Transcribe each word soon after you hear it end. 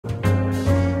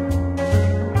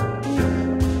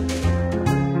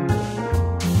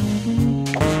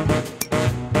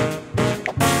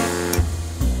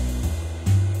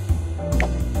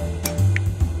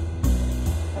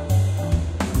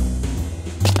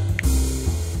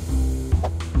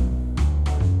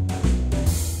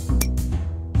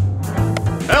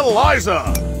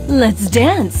Eliza! Let's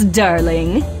dance,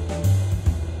 darling.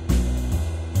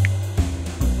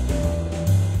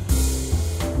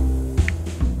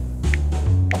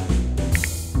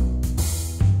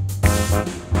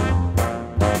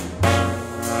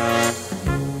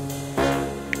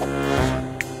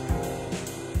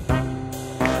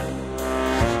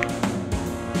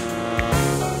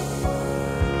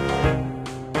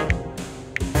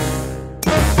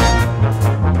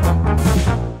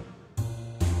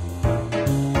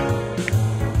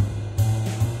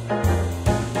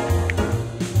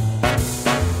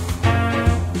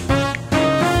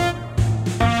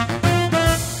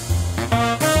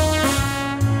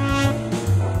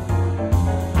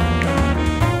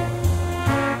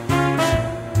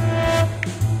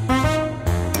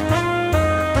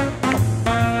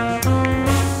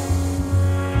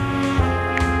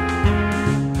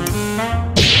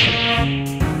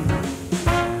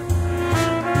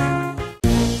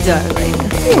 Darling,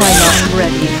 you are not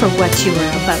ready for what you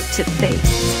are about to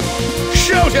face.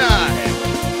 Showtime!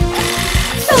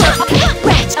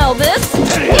 Elvis!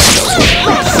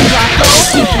 Rocco,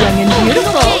 keep young and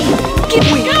beautiful. Give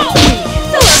me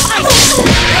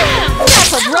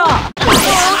Rapid Rock!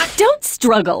 Don't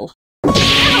struggle.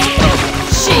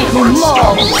 She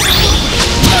Maul!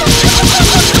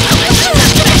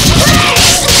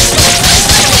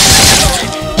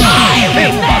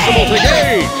 Impossible to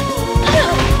gauge!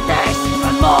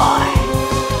 More!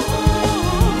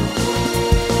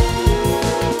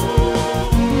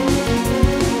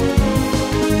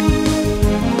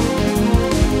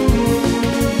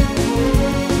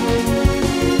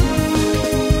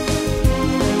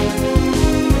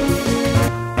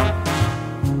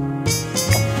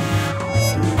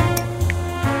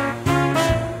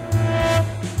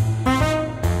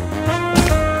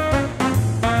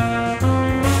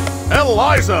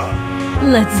 Eliza!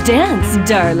 Let's dance,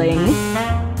 darling.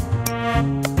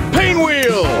 Pain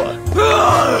wheel!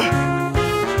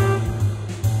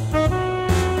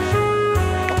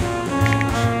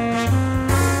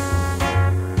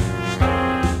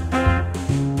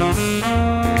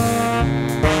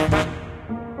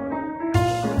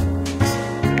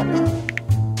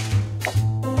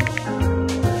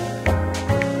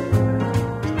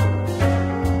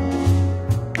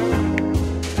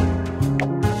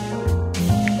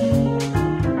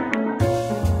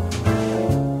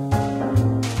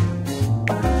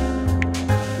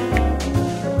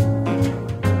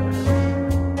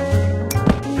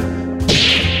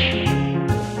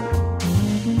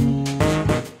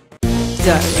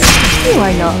 Darling, you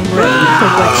are not ready for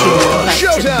what you are about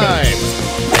Showtime!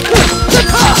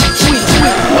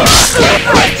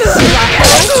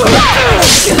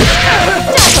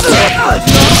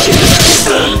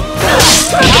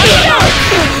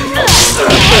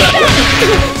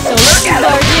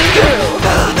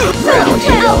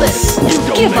 Elvis,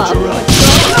 give up.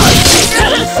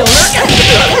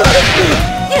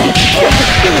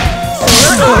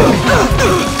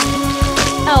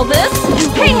 Elvis,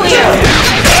 Pain Wheel!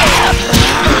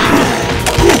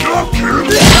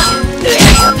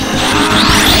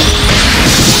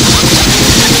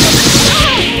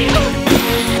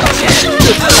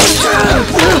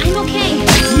 I'm okay.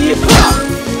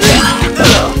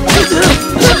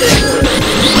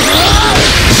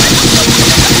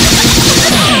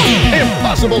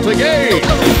 Impossible to gauge!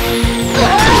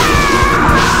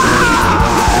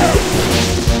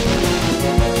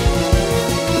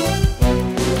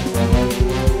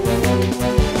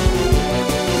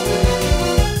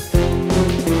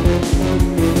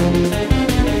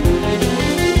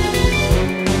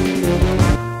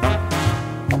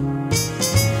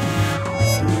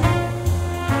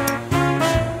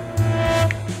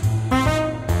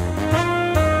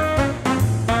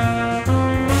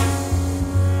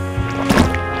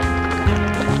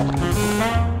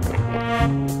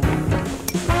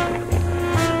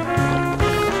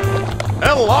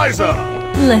 Eliza!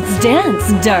 Let's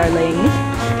dance, darling.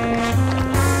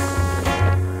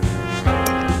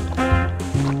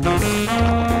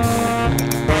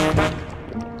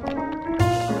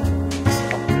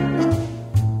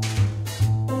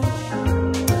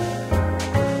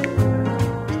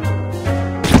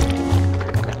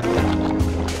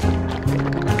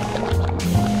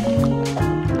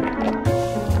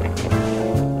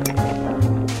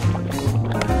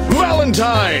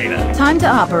 Valentine! Time to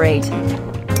operate.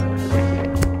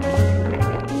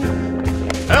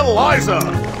 Eliza!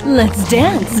 Let's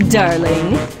dance,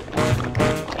 darling.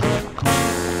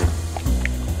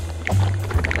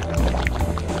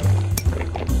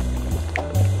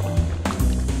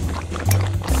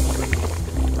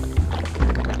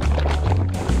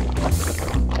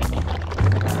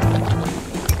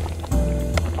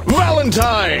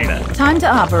 Valentine! Time to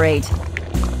operate.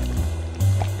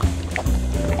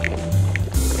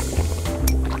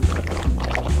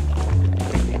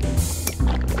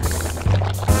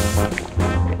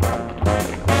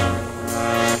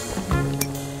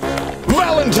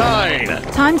 Valentine!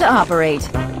 Time to operate.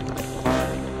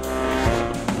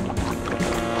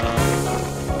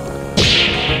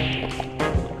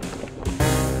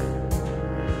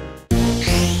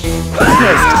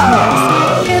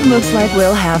 It looks like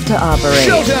we'll have to operate.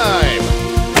 Showtime!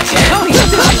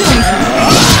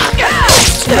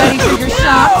 Ready for your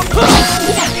shot?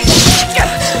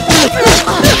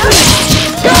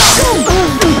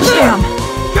 Damn!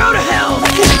 Go to hell!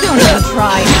 Don't even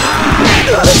try.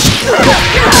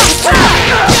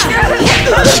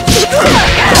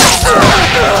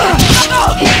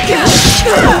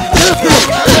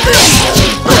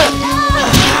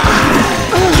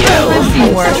 I've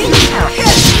seen worse.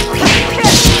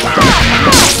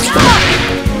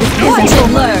 This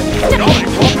isn't learn.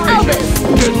 Elvis!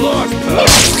 Get lost,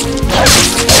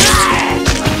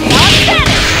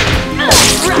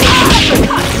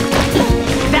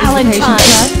 Valentine.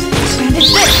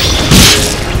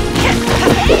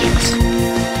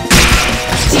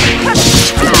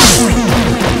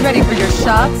 Ready for your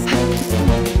shots?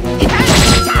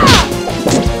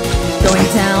 Going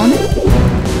down?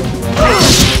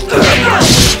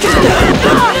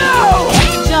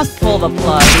 Just pull the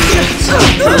plug.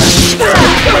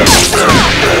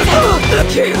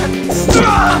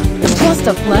 Just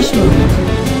a flesh wound.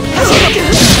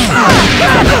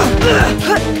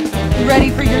 Ready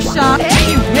for your shot?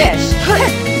 You wish.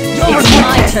 It's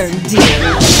my turn, dear.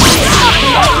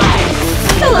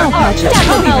 Hello, Patrick.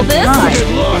 Elvis. Get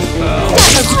lost, pal!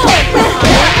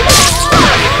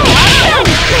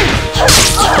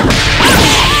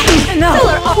 No.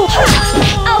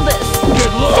 Elvis!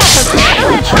 Get lost!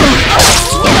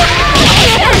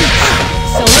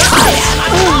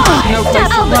 No place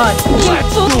to run.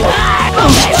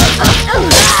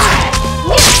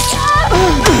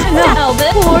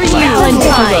 Elvis! For you,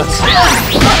 Valentine.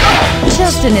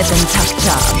 Just a nip and tuck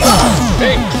job.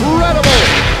 Incredible!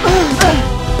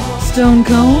 Stone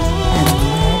cold and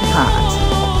red hot.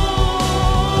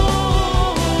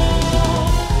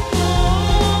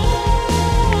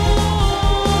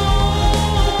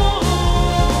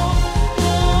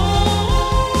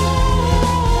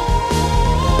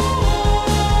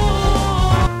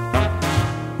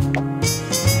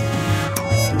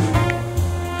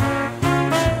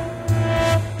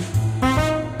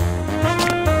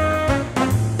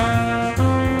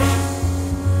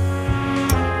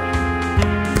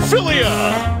 Philia!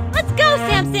 Let's go,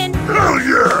 Samson! Hell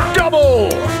yeah! Double!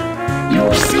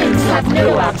 Your sins have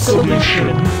no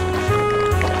absolution.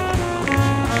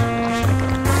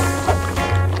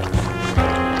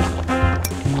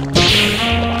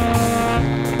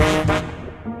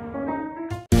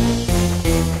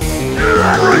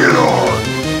 Bring it on!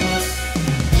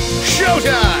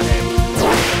 Showtime!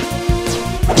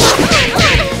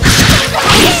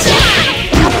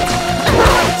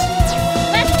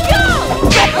 Let's go!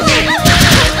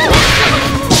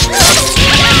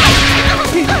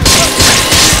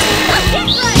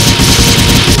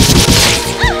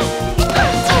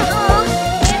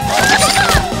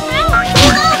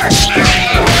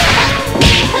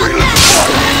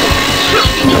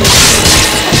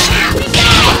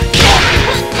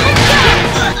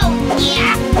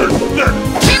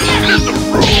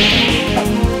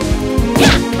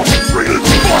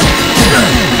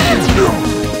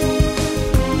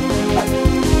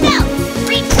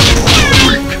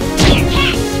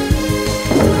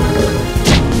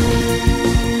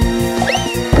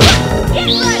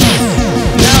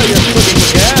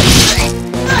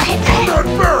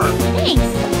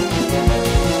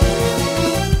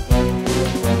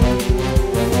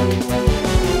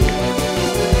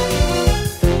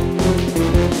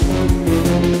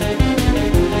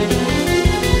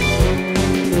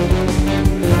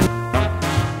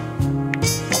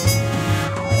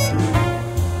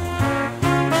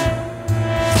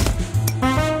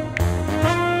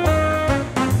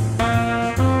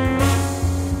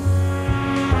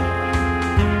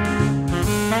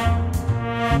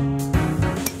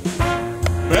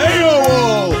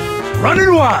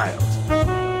 Running wild!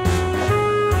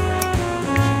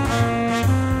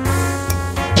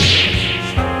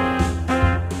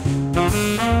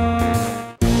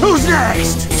 Who's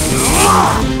next?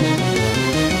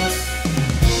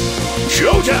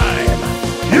 Showtime!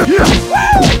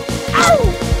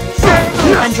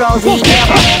 Control Z.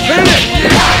 Hit it!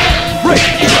 Break!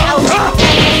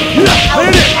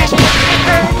 Hit it!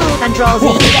 Control Z.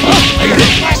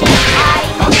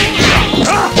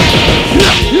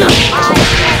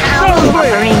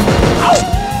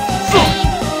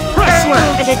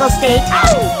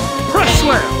 Press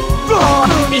slam!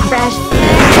 Refresh.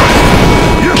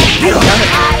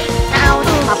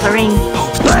 Buffering.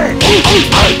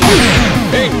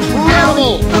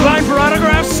 Incredible! The line for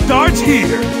autographs starts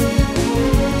here!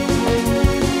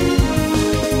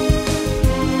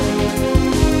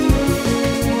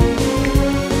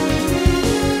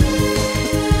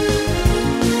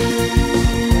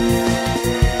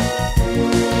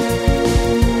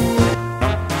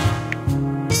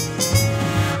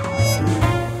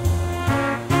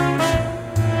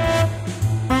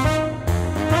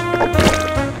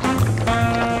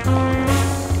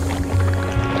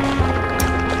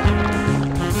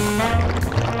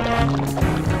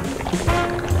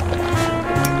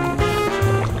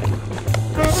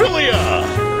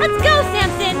 Let's go,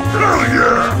 Samson! Hell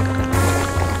yeah!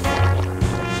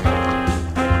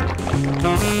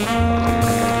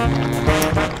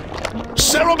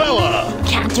 Cerebella!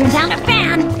 Can't turn down a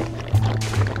fan!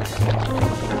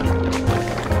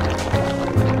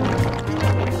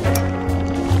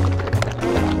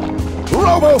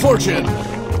 Robo Fortune!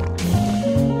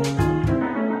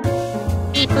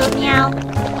 Beep boop meow.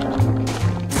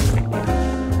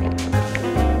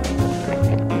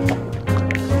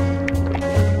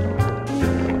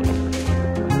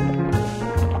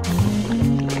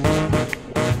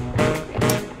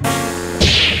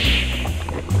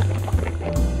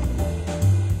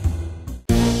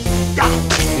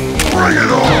 Bring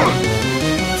it on!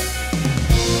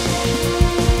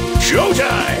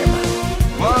 Showtime!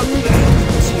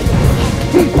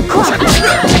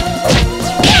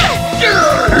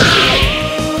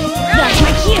 That's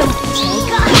my cue! Take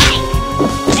a hike!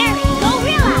 There you go,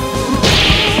 Rilla!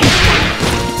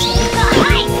 Take a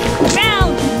hike!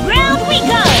 Round, round we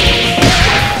go!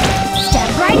 Step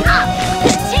right up!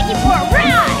 Let's take you for a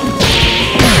ride!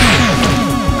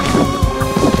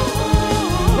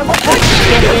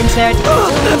 Get insert.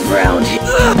 Round.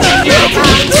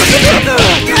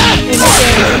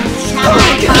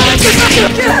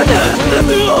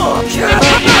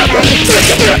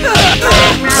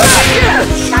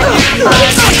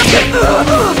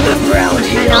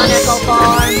 Canonical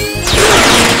form.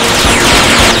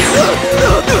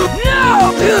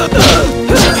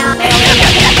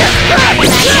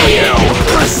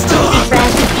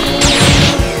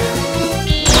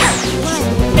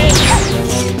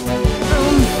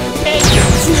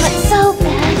 Not so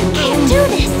bad. Can't do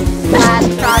this. Blast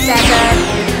processor.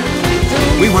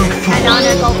 We won't fall.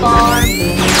 Canonical form.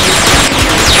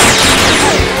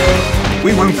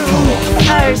 We won't fall.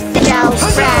 First cell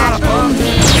crash.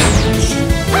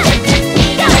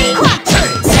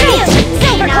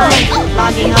 Silver coin.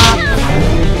 Logging off.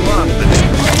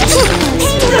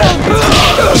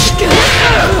 Must kill!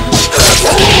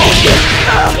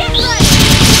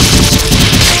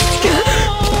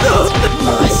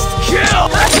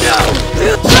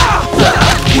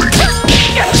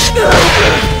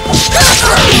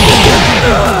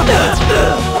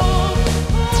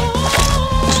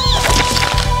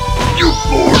 You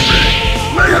bore me!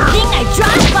 Later! Thing I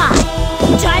drive by.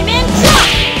 Diamond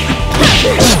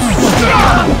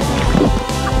drop.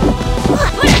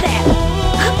 Put her there.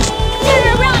 Turn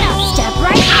around now. Step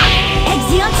right up.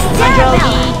 Exeon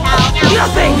Cerebella.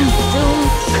 Nothing!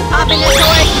 Pop in the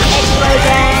sword.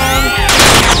 Explosion.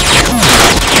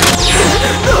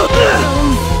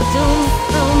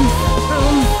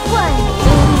 One.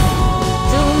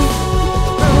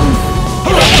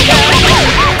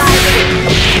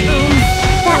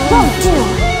 That won't do.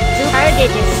 Her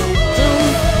digits.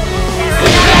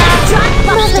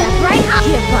 Step right up.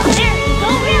 There you go,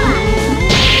 Rilla.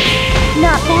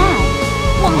 Not bad.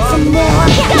 Want some more?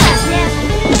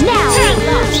 Now.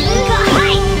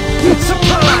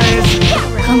 Surprise!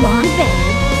 Come on, babe.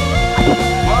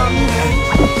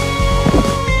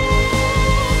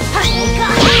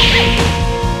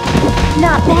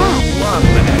 Not bad.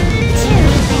 2.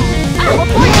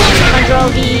 Control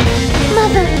V.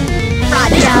 Mother.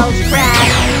 Fragile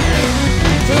crash.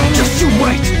 Just you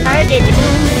wait! Her digits.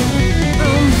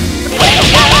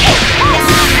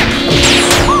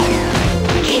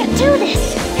 Can't do this.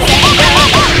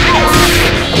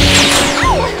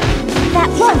 That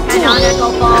won't do.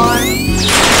 Canonical form.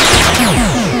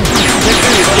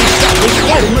 Anybody stop this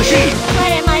fighting machine?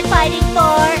 What am I fighting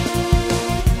for?